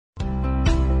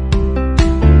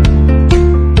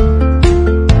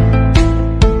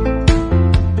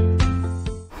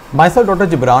Myself Dr.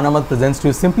 JIBRAN Ahmad presents to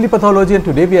you Simply Pathology, and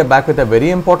today we are back with a very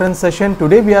important session.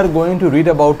 Today we are going to read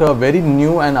about a very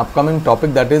new and upcoming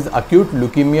topic, that is acute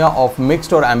leukemia of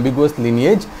mixed or ambiguous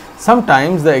lineage.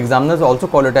 Sometimes the examiners also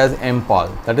call it as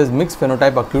MPAL, that is mixed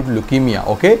phenotype acute leukemia.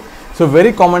 Okay, so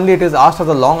very commonly it is asked as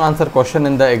a long answer question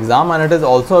in the exam, and it is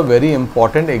also a very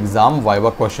important exam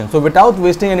viva question. So without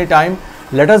wasting any time,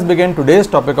 let us begin today's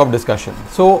topic of discussion.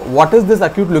 So what is this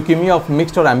acute leukemia of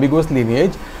mixed or ambiguous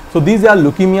lineage? So these are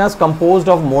leukemias composed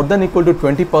of more than equal to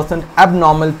 20%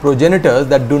 abnormal progenitors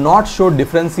that do not show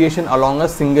differentiation along a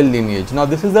single lineage. Now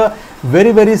this is a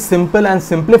very simple and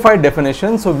simplified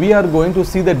definition. So we are going to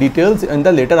see the details in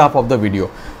the later half of the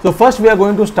video. So first we are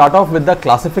going to start off with the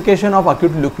classification of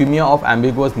acute leukemia of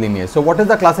ambiguous lineage. So what is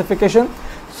the classification?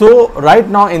 So right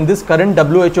now in this current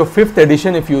WHO 5th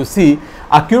edition, if you see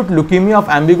acute leukemia of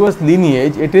ambiguous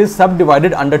lineage, it is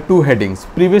subdivided under 2 headings.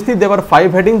 Previously there were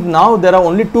 5 headings, now there are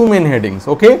only 2 main headings.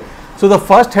 Okay, so the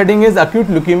first heading is acute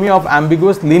leukemia of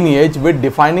ambiguous lineage with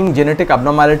defining genetic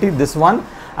abnormality, this one,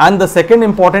 and the second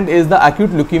important is the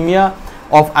acute leukemia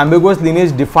of ambiguous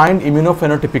lineage defined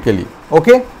immunophenotypically.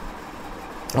 Okay.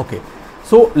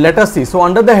 So let us see. So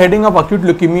under the heading of acute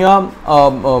leukemia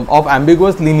of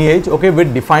ambiguous lineage, okay,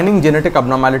 with defining genetic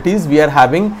abnormalities, we are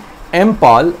having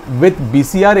MPAL with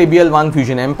BCR-ABL1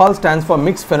 fusion. MPAL stands for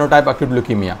mixed phenotype acute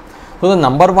leukemia. So the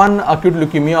number one acute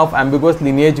leukemia of ambiguous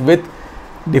lineage with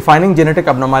defining genetic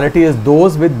abnormality is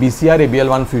those with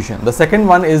BCR-ABL1 fusion. The second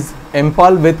one is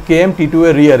MPAL with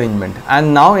KMT2A rearrangement.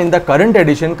 And now in the current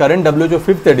edition, current WHO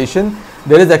 5th edition,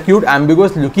 there is acute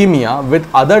ambiguous leukemia with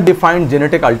other defined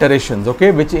genetic alterations,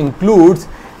 okay, which includes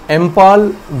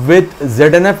MPAL with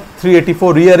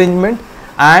ZNF384 rearrangement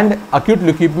and acute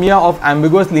leukemia of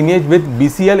ambiguous lineage with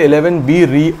BCL11B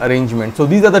rearrangement. So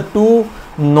these are the 2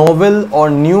 novel or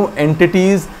new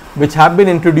entities which have been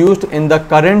introduced in the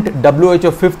current WHO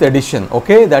 5th edition,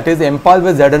 okay, that is MPAL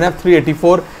with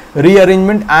ZNF384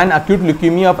 rearrangement and acute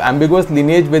leukemia of ambiguous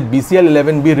lineage with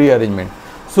BCL11B rearrangement.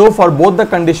 So for both the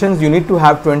conditions you need to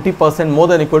have 20% more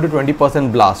than equal to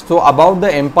 20% blast. So about the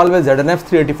MPAL with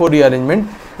ZNF384 rearrangement,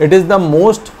 it is the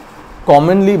most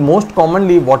commonly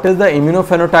what is the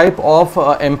immunophenotype of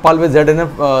MPAL with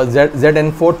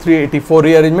ZN4-384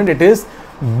 rearrangement? It is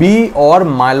B or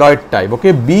myeloid type,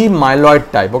 okay, B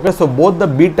myeloid type, okay. So both the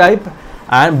B type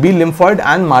and B lymphoid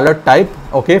and myeloid type,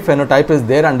 okay, phenotype is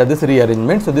there under this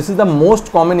rearrangement. So this is the most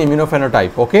common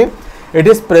immunophenotype, okay. It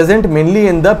is present mainly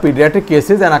in the pediatric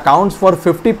cases and accounts for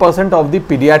 50% of the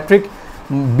pediatric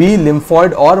B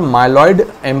lymphoid or myeloid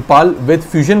MPAL with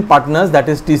fusion partners, that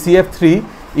is TCF3,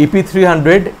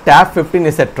 EP300, TAF15,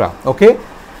 etc. Okay,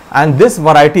 and this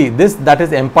variety, that is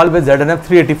MPAL with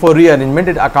ZNF384 rearrangement,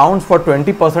 it accounts for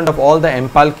 20% of all the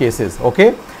MPAL cases.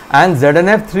 Okay, and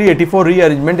ZNF384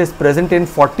 rearrangement is present in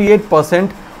 48%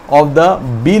 of the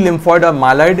B lymphoid or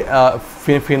myeloid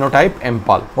phenotype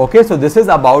MPAL. Okay, so this is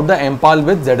about the MPAL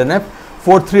with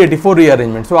ZNF4-384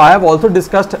 rearrangement. So I have also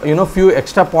discussed few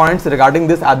extra points regarding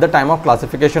this at the time of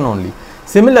classification only.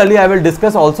 Similarly, I will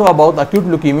discuss also about acute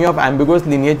leukemia of ambiguous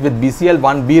lineage with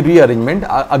BCL1B rearrangement.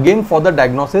 Again, for the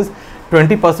diagnosis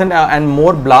 20% and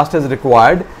more blast is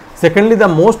required. Secondly, the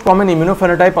most common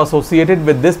immunophenotype associated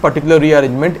with this particular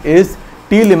rearrangement is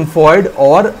T lymphoid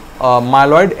or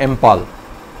myeloid MPAL.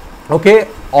 Okay,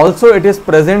 also it is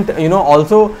present,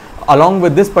 also along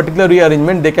with this particular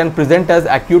rearrangement, they can present as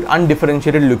acute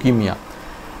undifferentiated leukemia.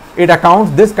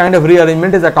 This kind of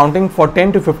rearrangement is accounting for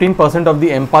 10 to 15% of the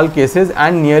MPAL cases,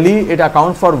 and nearly it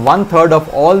accounts for 1/3 of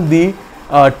all the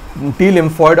T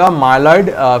lymphoid or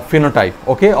myeloid phenotype,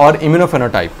 okay, or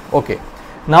immunophenotype. Okay,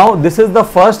 now this is the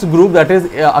first group, that is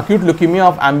acute leukemia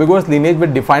of ambiguous lineage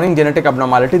with defining genetic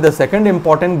abnormality. The second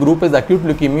important group is acute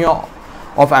leukemia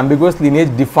of ambiguous lineage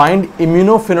defined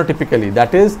immunophenotypically,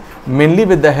 that is mainly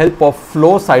with the help of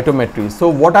flow cytometry. So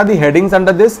what are the headings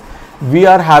under this? We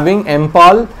are having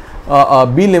MPAL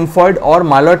B lymphoid or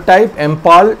myeloid type,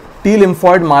 MPAL T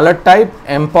lymphoid myeloid type,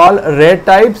 MPAL rare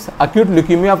types, acute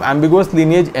leukemia of ambiguous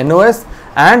lineage NOS,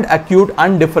 and acute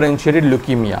undifferentiated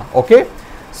leukemia. Okay,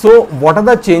 so what are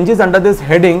the changes under this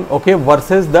heading, okay,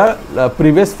 versus the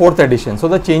previous 4th edition? So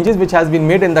the changes which has been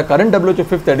made in the current WHO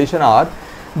 5th edition are: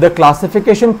 the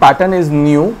classification pattern is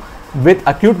new with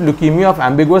acute leukemia of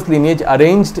ambiguous lineage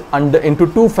arranged into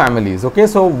 2 families. Okay,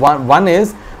 so one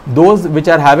is those which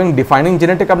are having defining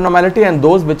genetic abnormality and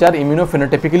those which are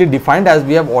immunophenotypically defined, as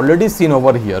we have already seen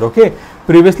over here. Okay,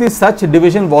 previously such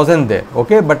division wasn't there,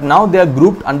 okay, but now they are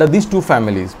grouped under these 2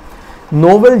 families.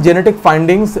 Novel genetic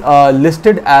findings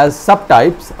listed as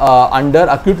subtypes under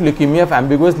acute leukemia of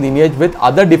ambiguous lineage with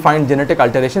other defined genetic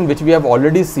alteration, which we have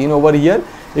already seen over here.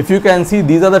 If you can see,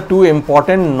 these are the 2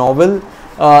 important novel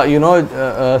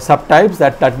subtypes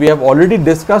that we have already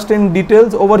discussed in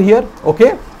details over here.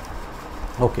 Okay.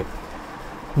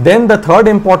 Then the third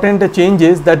important change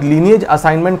is that lineage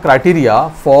assignment criteria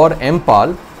for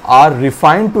MPAL are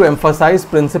refined to emphasize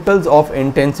principles of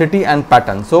intensity and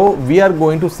pattern. So we are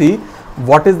going to see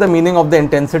what is the meaning of the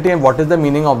intensity and what is the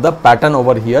meaning of the pattern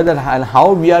over here, that and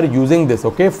how we are using this,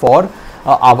 okay, for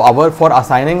for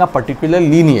assigning a particular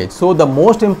lineage. So the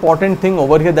most important thing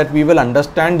over here that we will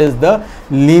understand is the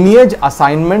lineage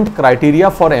assignment criteria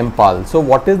for MPAL. So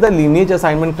what is the lineage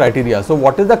assignment criteria? So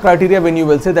what is the criteria when you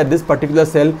will say that this particular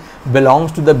cell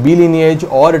belongs to the B lineage,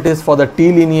 or it is for the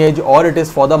T lineage, or it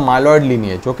is for the myeloid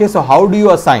lineage? Okay, so how do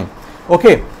you assign?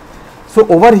 Okay, so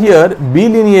over here, B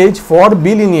lineage, for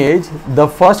B lineage, the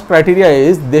first criteria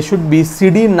is they should be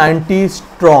CD90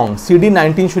 strong.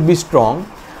 CD19 should be strong.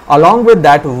 Along with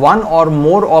that, one or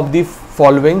more of the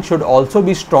following should also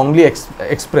be strongly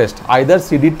expressed, either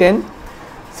CD10,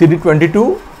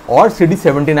 CD22 or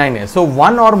CD79A. So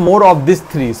one or more of these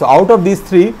three. So out of these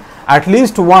three, at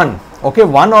least one, okay,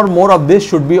 one or more of this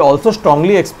should be also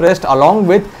strongly expressed along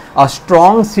with a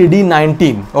strong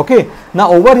CD19. Okay,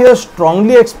 now over here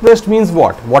strongly expressed means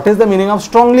what? What is the meaning of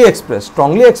strongly expressed?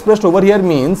 Strongly expressed over here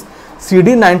means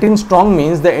CD19 strong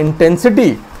means the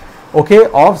intensity, okay,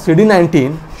 of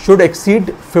CD19 should exceed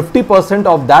 50%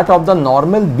 of that of the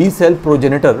normal B cell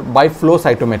progenitor by flow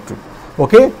cytometry.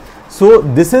 Okay, so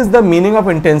this is the meaning of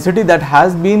intensity that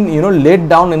has been laid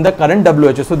down in the current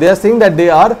WHO. So they are saying that they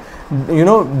are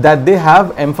that they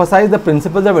have emphasized the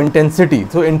principles of intensity.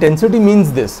 So intensity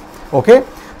means this. Okay,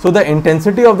 so the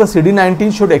intensity of the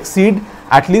CD19 should exceed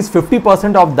at least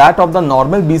 50% of that of the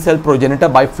normal B cell progenitor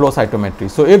by flow cytometry.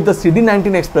 So if the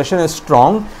CD19 expression is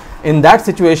strong, in that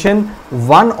situation,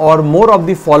 one or more of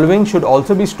the following should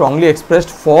also be strongly expressed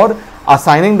for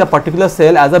assigning the particular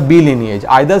cell as a B lineage,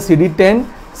 either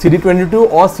CD10,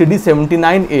 CD22 or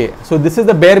CD79A. So this is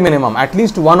the bare minimum, at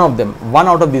least one of them, one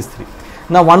out of these three.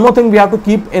 Now one more thing we have to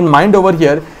keep in mind over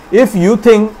here, if you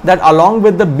think that along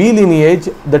with the B lineage,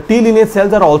 the T lineage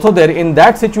cells are also there, in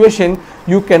that situation,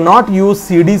 you cannot use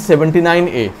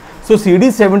CD79A. So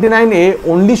CD79A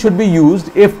only should be used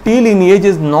if T lineage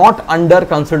is not under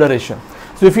consideration.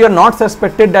 So if you are not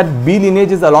suspected that B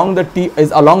lineage is along with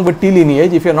T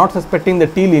lineage, if you are not suspecting the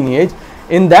T lineage,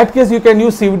 in that case you can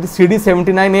use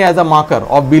CD79A as a marker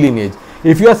of B lineage.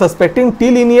 If you are suspecting T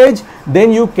lineage,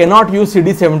 then you cannot use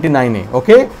CD79A.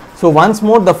 Okay. So once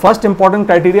more, the first important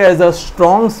criteria is a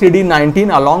strong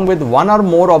CD19 along with one or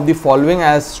more of the following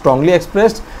as strongly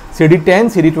expressed: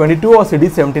 CD10, CD22 or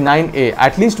CD79A.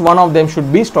 At least one of them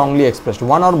should be strongly expressed,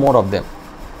 one or more of them.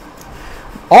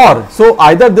 Or, so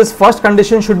either this first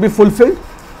condition should be fulfilled,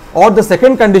 or the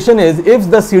second condition is if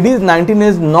the CD19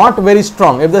 is not very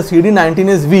strong, if the CD19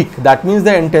 is weak, that means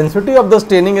the intensity of the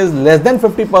staining is less than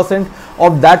 50%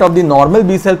 of that of the normal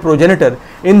B cell progenitor.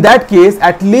 In that case,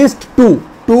 at least two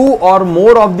or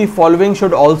more of the following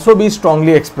should also be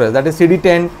strongly expressed, that is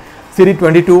CD10,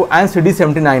 CD22 and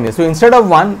CD79A. So instead of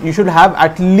one, you should have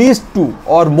at least two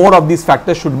or more of these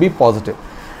factors should be positive.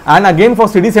 And again for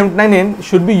CD79A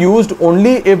should be used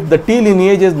only if the T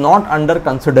lineage is not under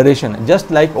consideration,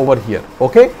 just like over here.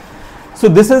 Okay. So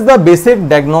this is the basic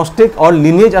diagnostic or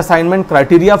lineage assignment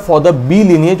criteria for the B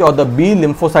lineage or the B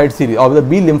lymphocyte series or the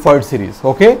B lymphoid series.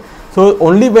 Okay. So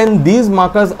only when these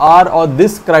markers are, or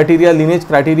this criteria, lineage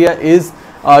criteria is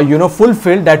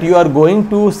fulfilled, that you are going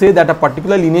to say that a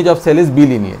particular lineage of cell is B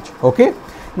lineage. Okay.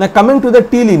 Now coming to the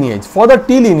T lineage, for the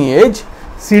T lineage,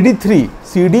 CD3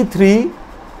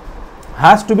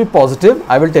 has to be positive.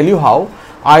 I will tell you how.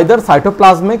 Either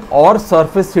cytoplasmic or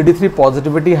surface CD3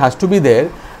 positivity has to be there,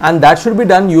 and that should be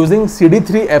done using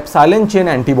CD3 epsilon chain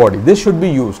antibody. This should be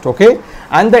used. Okay,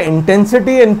 and the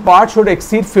intensity in part should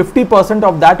exceed 50%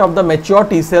 of that of the mature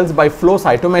T cells by flow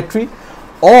cytometry.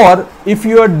 Or if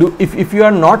you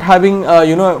are not having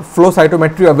flow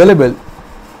cytometry available,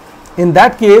 in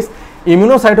that case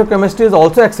immunocytochemistry is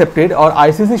also accepted, or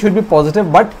ICC should be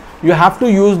positive, but you have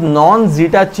to use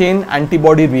non-zeta chain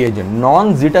antibody reagent.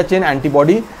 Non-zeta chain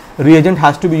antibody reagent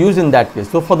has to be used in that case.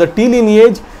 So for the T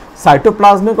lineage,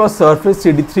 cytoplasmic or surface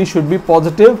CD3 should be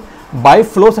positive by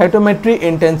flow cytometry,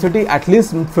 intensity at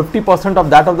least 50% of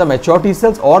that of the mature T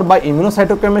cells, or by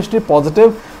immunocytochemistry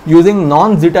positive using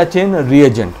non-zeta chain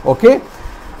reagent. Okay.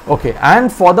 Okay,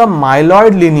 and for the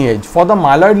myeloid lineage,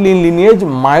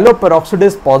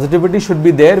 myeloperoxidase positivity should be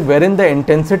there, wherein the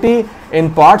intensity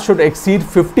in part should exceed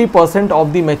 50%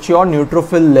 of the mature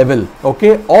neutrophil level.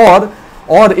 Okay, or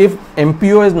if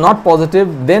MPO is not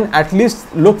positive, then at least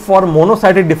look for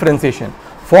monocytic differentiation.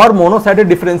 For monocytic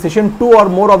differentiation, two or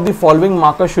more of the following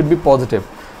markers should be positive.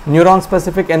 neuron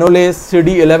specific enolase,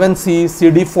 CD11C,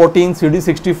 CD14,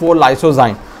 CD64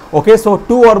 lysozyme. Okay, so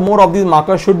 2 or more of these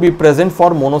markers should be present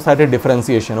for monocytic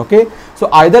differentiation. Okay, so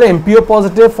either MPO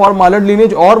positive for myeloid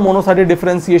lineage or monocytic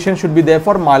differentiation should be there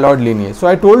for myeloid lineage. So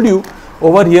I told you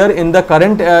over here in the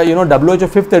current WHO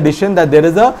 5th edition that there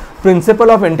is a principle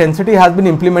of intensity has been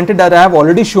implemented that I have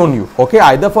already shown you. Okay,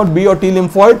 either for B or T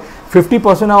lymphoid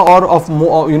 50% or of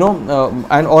more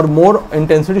and or more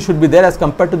intensity should be there as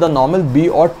compared to the normal B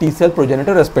or T cell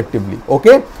progenitor respectively.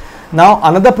 Okay. Now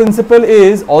another principle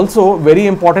is also very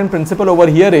important principle over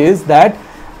here is that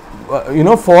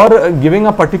for giving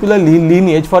a particular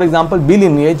lineage, for example B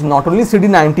lineage, not only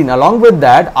CD19, along with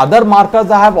that other markers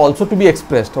have also to be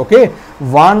expressed. Okay,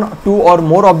 1, 2 or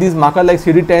more of these markers like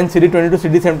CD10, CD22,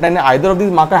 CD17, either of these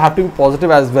markers have to be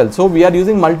positive as well. So we are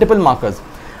using multiple markers,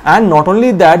 and not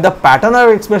only that, the pattern of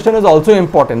expression is also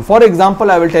important. For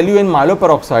example, I will tell you in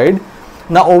myeloperoxide.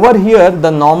 Now over here the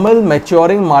normal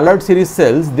maturing myeloid series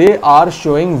cells, they are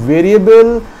showing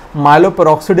variable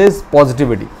myeloperoxidase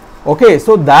positivity. Okay,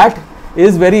 so that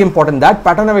is very important, that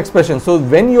pattern of expression. So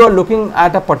when you are looking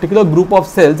at a particular group of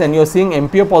cells and you are seeing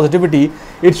MPO positivity,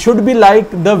 it should be like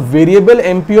the variable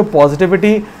MPO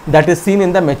positivity that is seen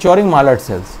in the maturing myeloid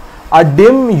cells. A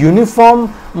dim uniform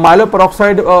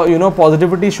myeloperoxide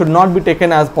positivity should not be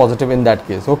taken as positive in that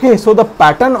case. Okay, so the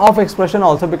pattern of expression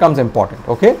also becomes important.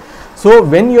 Okay, so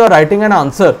when you are writing an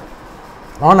answer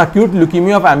on acute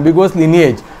leukemia of ambiguous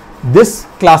lineage, this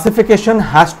classification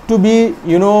has to be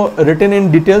written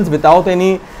in details without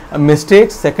any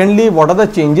mistakes. Secondly, what are the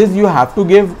changes you have to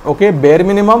give, okay, bare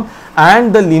minimum,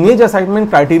 and the lineage assignment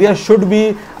criteria should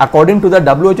be according to the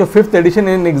WHO 5th edition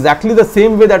in exactly the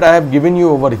same way that I have given you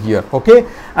over here. Okay,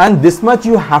 and this much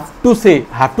you have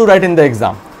to write in the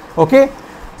exam. Okay,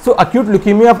 so acute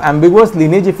leukemia of ambiguous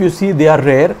lineage, if you see, they are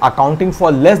rare, accounting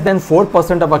for less than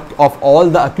 4% of all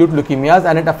the acute leukemias,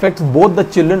 and it affects both the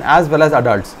children as well as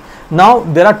adults. Now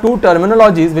there are two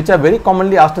terminologies which are very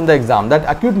commonly asked in the exam, that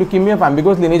acute leukemia of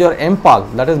ambiguous lineage or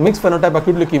MPAL, that is mixed phenotype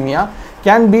acute leukemia,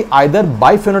 can be either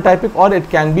biphenotypic or it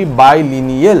can be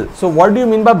bilineal. So what do you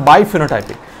mean by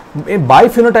biphenotypic?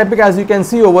 Biphenotypic, as you can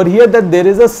see over here, that there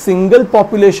is a single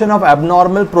population of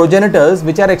abnormal progenitors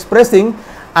which are expressing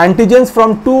antigens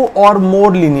from 2 or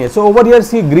more lineage. So over here,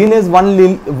 see, green is one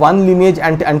lineage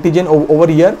antigen over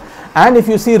here, and if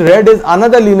you see, red is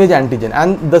another lineage antigen,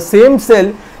 and the same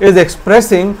cell is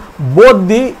expressing both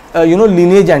the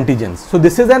lineage antigens. So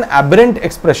this is an aberrant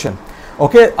expression.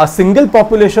 Okay, a single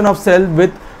population of cell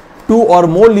with 2 or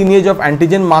more lineage of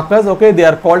antigen markers, okay, they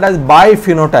are called as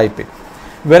biphenotypic.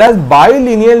 Whereas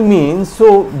bilineal means,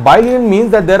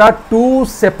 that there are two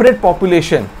separate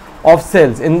population of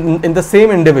cells in the same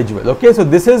individual. Okay, so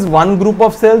this is one group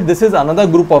of cells, this is another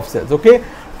group of cells. Okay,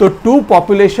 so two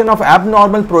population of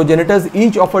abnormal progenitors,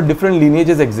 each of a different lineage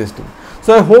is existing.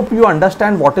 So I hope you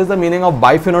understand what is the meaning of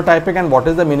biphenotypic and what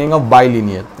is the meaning of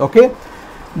bilineal. Okay,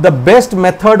 the best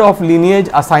method of lineage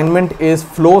assignment is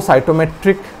flow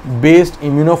cytometric based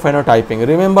immunophenotyping.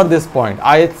 Remember this point,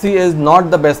 IHC is not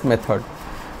the best method.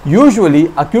 Usually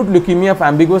acute leukemia of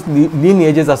ambiguous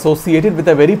lineage is associated with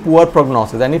a very poor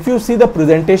prognosis, and if you see the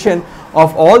presentation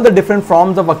of all the different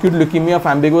forms of acute leukemia of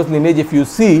ambiguous lineage, if you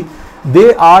see,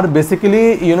 they are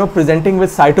basically presenting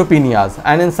with cytopenias,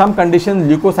 and in some conditions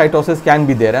leukocytosis can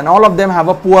be there, and all of them have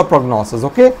a poor prognosis.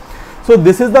 Okay, so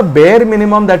this is the bare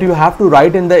minimum that you have to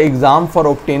write in the exam for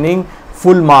obtaining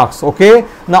full marks. Okay,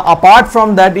 now apart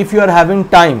from that, if you are having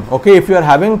time, okay,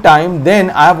 then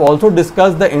I have also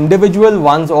discussed the individual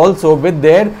ones also with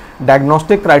their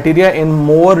diagnostic criteria in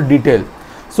more detail.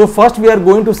 So first we are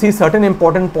going to see certain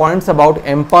important points about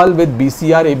MPAL with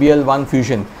BCR-ABL1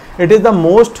 fusion. It is the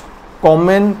most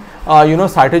common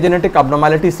cytogenetic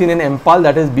abnormality seen in MPAL,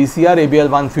 that is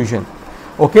BCR-ABL1 fusion.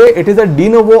 Okay, it is a de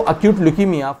novo acute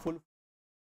leukemia.